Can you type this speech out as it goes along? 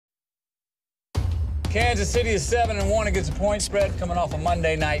Kansas City is 7-1 against a point spread coming off a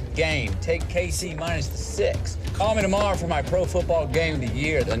Monday night game. Take KC minus the 6. Call me tomorrow for my pro football game of the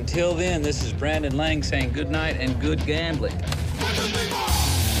year. Until then, this is Brandon Lang saying good night and good gambling.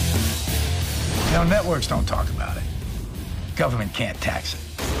 You know, networks don't talk about it. Government can't tax it.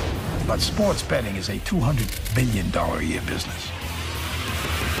 But sports betting is a $200 billion a year business.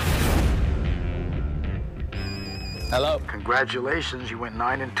 Hello. Congratulations, you went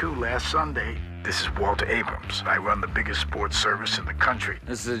 9-2 last Sunday. This is Walter Abrams. I run the biggest sports service in the country.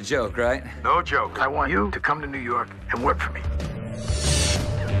 This is a joke, right? No joke. I want you to come to New York and work for me.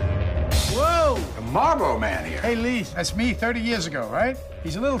 Whoa! The Marlboro Man here. Hey, Lee, that's me 30 years ago, right?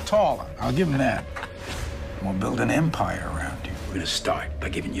 He's a little taller. I'll give him that. We'll build an empire around you. We're gonna start by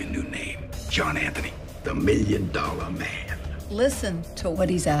giving you a new name. John Anthony, the $1 Million Man. Listen to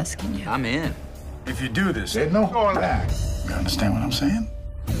what he's asking you. I'm in. If you do this, there's no going back. You understand what I'm saying?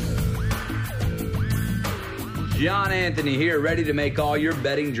 John Anthony here, ready to make all your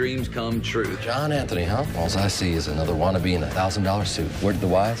betting dreams come true. John Anthony, huh? All I see is another wannabe in a $1,000 suit. Word to the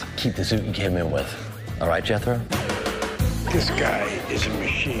wise, keep the suit you came in with. All right, Jethro? This guy is a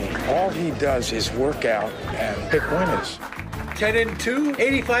machine. All he does is work out and pick winners. 10-2,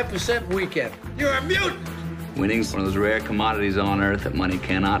 85% weekend. You're a mutant! Winning's one of those rare commodities on earth that money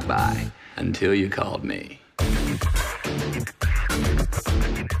cannot buy. Until you called me.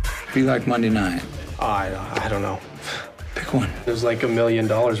 Be like Monday night. I don't know. Pick one. There's like $1 million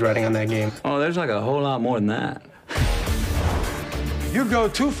riding on that game. Oh, there's like a whole lot more than that. You go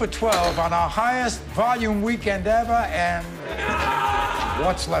 2 for 12 on our highest volume weekend ever, and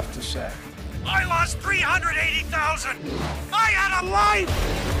what's left to say? I lost $380,000. I had a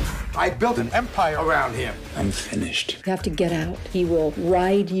life. I built an empire around him. I'm finished. You have to get out. He will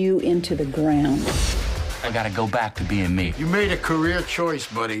ride you into the ground. I gotta go back to being me. You made a career choice,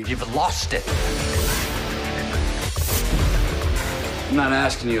 buddy. You've lost it. I'm not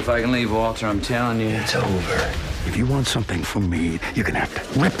asking you if I can leave, Walter. I'm telling you. It's over. If you want something from me, you're gonna have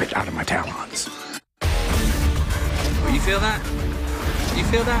to rip it out of my talons. You feel that? You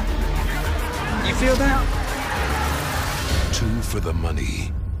feel that? You feel that? 2 for the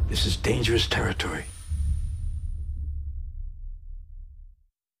money. This is dangerous territory.